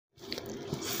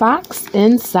Fox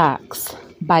in Socks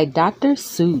by Dr.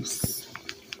 Seuss.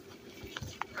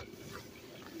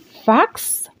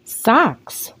 Fox,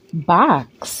 socks,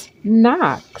 box,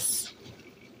 knocks.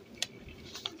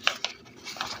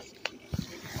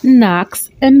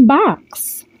 Knocks and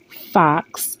box,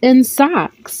 fox in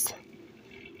socks.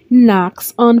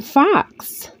 Knocks on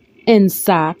fox, in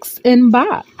socks in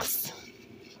box.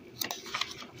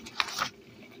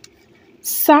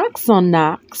 Socks on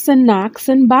knocks and knocks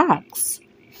in box.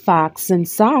 Fox and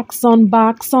socks on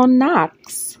box on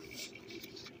knocks.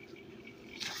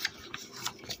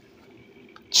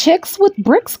 Chicks with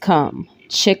bricks come,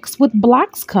 chicks with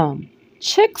blocks come.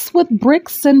 Chicks with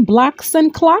bricks and blocks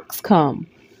and clocks come.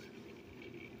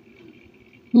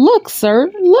 Look,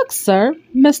 sir,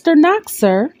 Mr. Knox,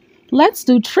 sir. Let's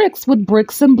do tricks with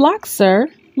bricks and blocks, sir.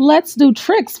 Let's do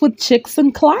tricks with chicks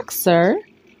and clocks, sir.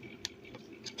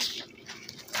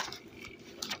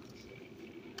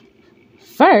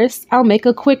 First, I'll make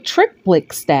a quick trick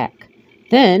blick stack.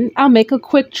 Then I'll make a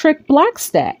quick trick block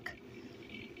stack.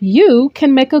 You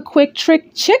can make a quick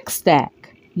trick chick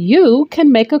stack. You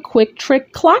can make a quick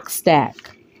trick clock stack.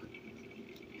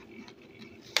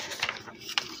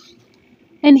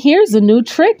 And here's a new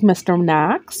trick, Mr.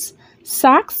 Knox.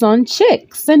 Socks on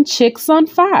chicks and chicks on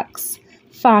fox.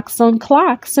 Fox on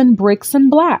clocks and bricks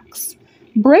and blocks.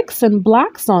 Bricks and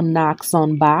blocks on knocks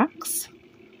on box.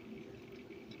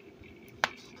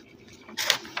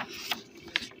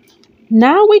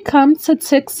 Now we come to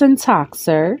ticks and tocks,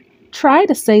 sir. Try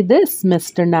to say this,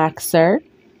 Mr. Knox, sir.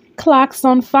 Clocks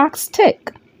on fox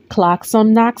tick. Clocks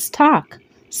on knocks tock.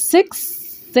 6,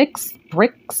 6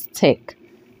 bricks tick.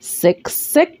 6,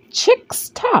 6 chicks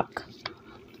talk.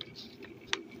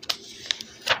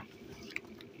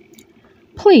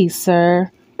 Please, sir,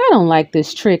 I don't like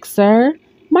this trick, sir.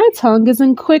 My tongue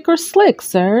isn't quick or slick,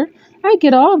 sir. I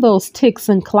get all those ticks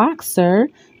and clocks, sir,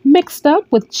 mixed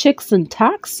up with chicks and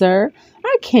tocks, sir.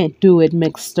 I can't do it,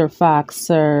 Mr. Fox,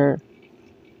 sir.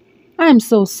 I'm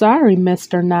so sorry,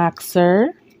 Mr. Knox,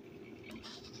 sir.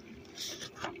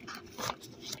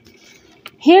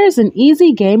 Here's an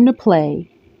easy game to play.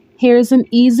 Here's an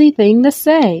easy thing to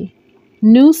say.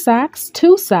 New socks,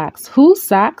 two socks, who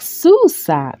socks, Sue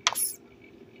socks.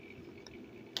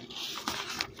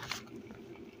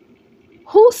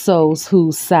 Who sews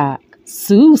whose sock?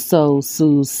 Sue sews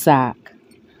Sue's sock.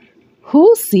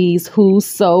 Who sees who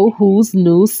sew whose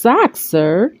new sock,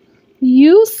 sir?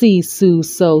 You see Sue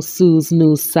sew Sue's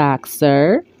new sock,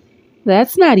 sir.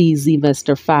 That's not easy,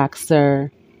 Mr. Fox, sir.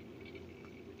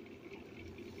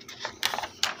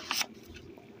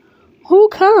 Who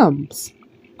comes?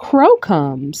 Crow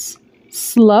comes.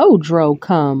 Slow Dro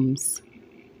comes.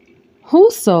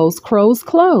 Who sews crow's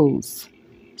clothes?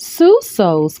 Sue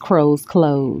sews crow's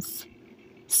clothes.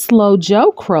 Slow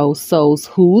Joe Crow sews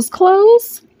whose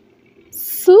clothes?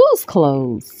 Sue's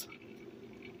clothes.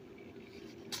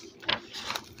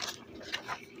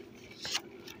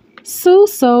 Sue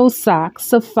sews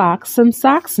socks of fox and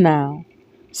socks now.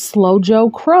 Slow Joe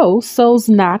Crow sews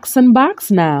knocks and box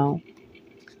now.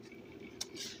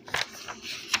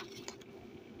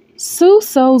 Sue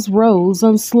sews rows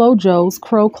on Slow Joe's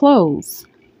crow clothes.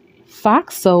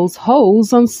 Fox sews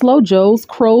hose on Slow Joe's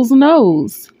crow's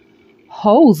nose.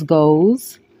 Hose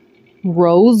goes,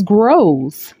 rose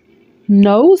grows.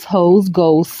 Nose hose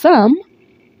goes some,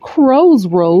 crow's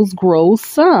rose grows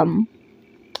some.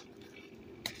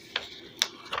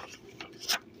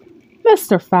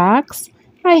 Mr. Fox,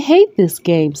 I hate this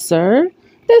game, sir.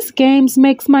 This game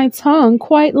makes my tongue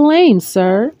quite lame,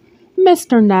 sir.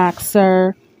 Mr. Knox,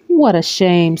 sir, what a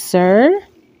shame, sir.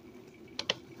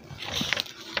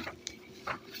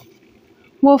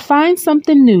 We'll find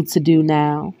something new to do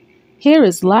now. Here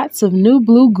is lots of new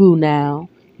blue goo now.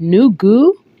 New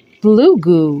goo, blue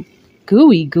goo,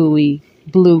 gooey gooey,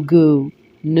 blue goo.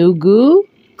 New goo,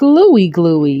 gluey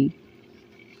gluey.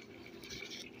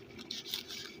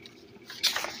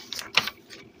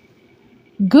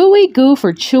 Gooey goo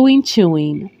for chewing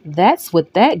chewing. That's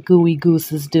what that gooey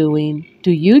goose is doing.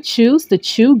 Do you choose to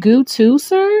chew goo too,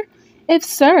 sir? If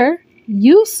sir,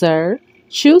 you, sir,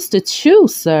 choose to chew,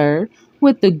 sir,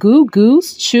 with the goo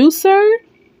goose chew, sir?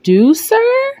 Do,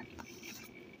 sir?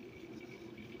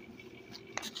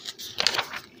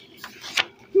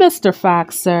 Mr.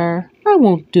 Fox, sir, I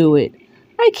won't do it.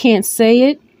 I can't say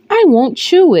it. I won't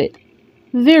chew it.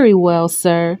 Very well,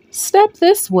 sir. Step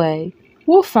this way.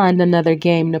 We'll find another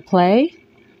game to play.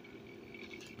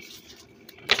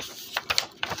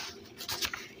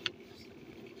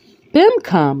 Bim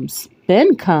comes,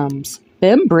 Ben comes.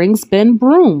 Bim brings Ben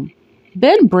broom.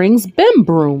 Ben brings Bim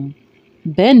broom.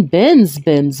 Ben bends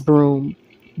Ben's broom.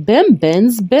 Bim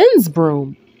bends Ben's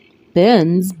broom.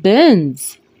 Bends,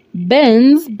 bends.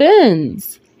 Bends,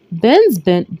 bends. Ben's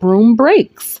bent broom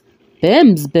breaks.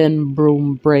 Bim's bend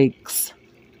broom breaks.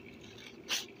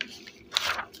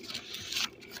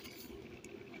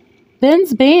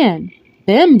 Ben's band.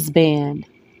 Bim's band.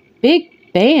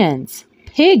 Big bands.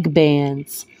 Pig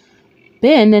bands.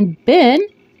 Ben and Ben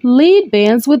lead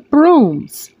bands with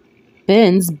brooms.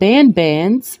 Ben's band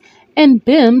bands and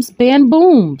Bim's band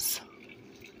booms.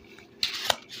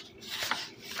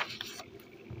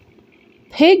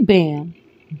 Pig band,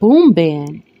 boom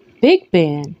band, big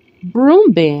band,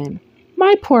 broom band.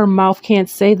 My poor mouth can't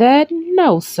say that.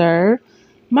 No, sir.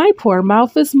 My poor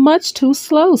mouth is much too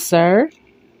slow, sir.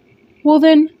 Well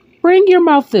then, bring your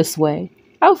mouth this way.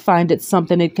 I'll find it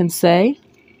something it can say.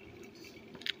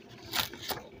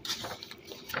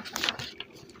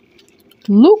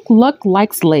 Luke Luck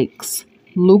likes lakes.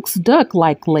 Luke's duck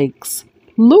like lakes.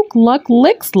 Luke Luck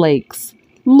licks lakes.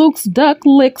 Luke's duck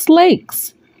licks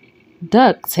lakes.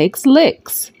 Duck takes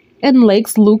licks, and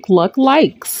lakes Luke Luck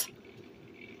likes.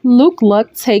 Luke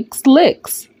Luck takes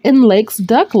licks, and lakes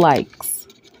duck likes.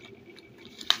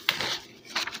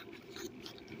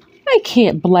 I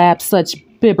can't blab such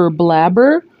bibber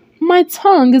blabber. My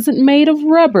tongue isn't made of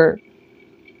rubber.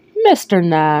 Mr.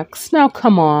 Knox, now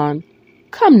come on.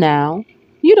 Come now.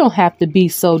 You don't have to be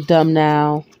so dumb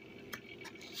now.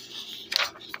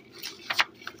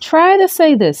 Try to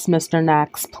say this, Mr.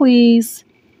 Knox, please.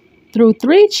 Through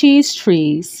 3 cheese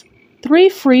trees, 3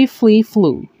 free flea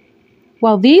flew.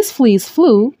 While these fleas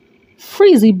flew,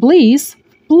 Freezy Bleeze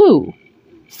blew.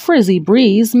 Frizzy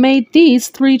Breeze made these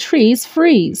 3 trees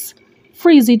freeze.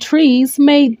 Freezy trees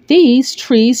made these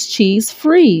trees cheese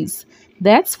freeze.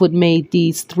 That's what made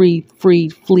these 3 free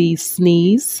fleas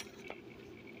sneeze.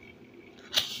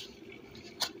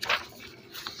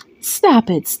 Stop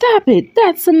it,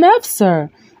 that's enough, sir.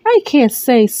 I can't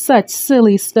say such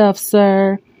silly stuff,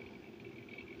 sir.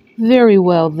 Very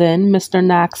well then, Mr.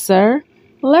 Knox, sir.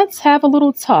 Let's have a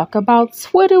little talk about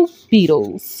Tweedle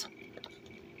Beetles.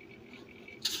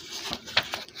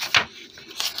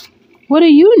 What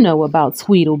do you know about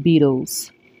Tweedle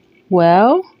Beetles?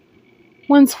 Well,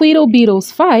 when Tweedle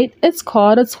Beetles fight, it's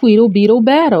called a Tweedle Beetle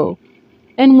battle.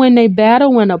 And when they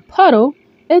battle in a puddle,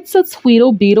 it's a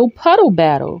Tweedle Beetle puddle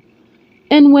battle.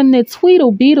 And when the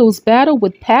Tweedle Beetles battle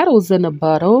with paddles in a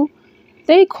bottle,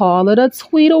 they call it a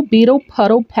Tweedle Beetle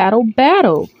puddle paddle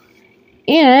battle.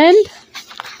 And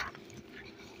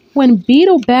when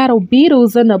beetle battle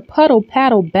beetles in a puddle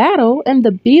paddle battle, and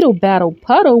the beetle battle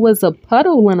puddle was a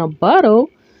puddle in a bottle,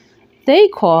 they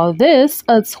call this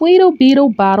a Tweedle Beetle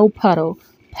bottle puddle,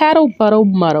 paddle buttle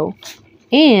muddle.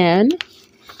 And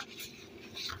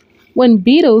when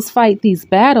beetles fight these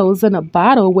battles in a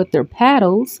bottle with their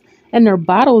paddles, and their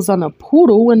bottles on a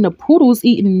poodle, and the poodle's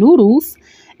eating noodles,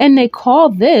 and they call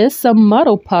this a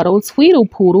muddle puddle, tweedle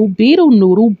poodle, beetle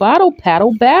noodle, bottle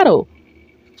paddle battle.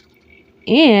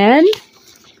 And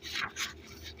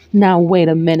now wait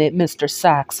a minute, Mr.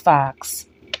 Sox Fox.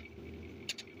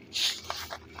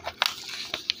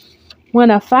 When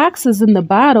a fox is in the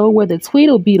bottle where the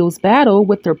Tweedle Beetles battle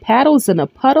with their paddles in a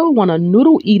puddle on a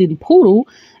noodle-eating poodle,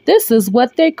 this is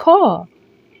what they call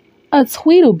a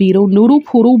Tweedle Beetle noodle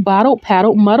poodle bottle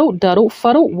paddle muddle duddle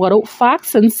fuddle wuddle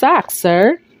fox and socks,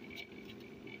 sir.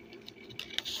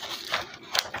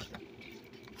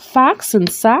 Fox and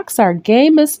socks, our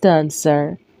game is done,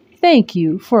 sir. Thank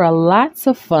you for a lots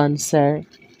of fun, sir.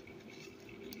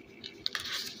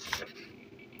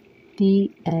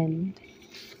 The end.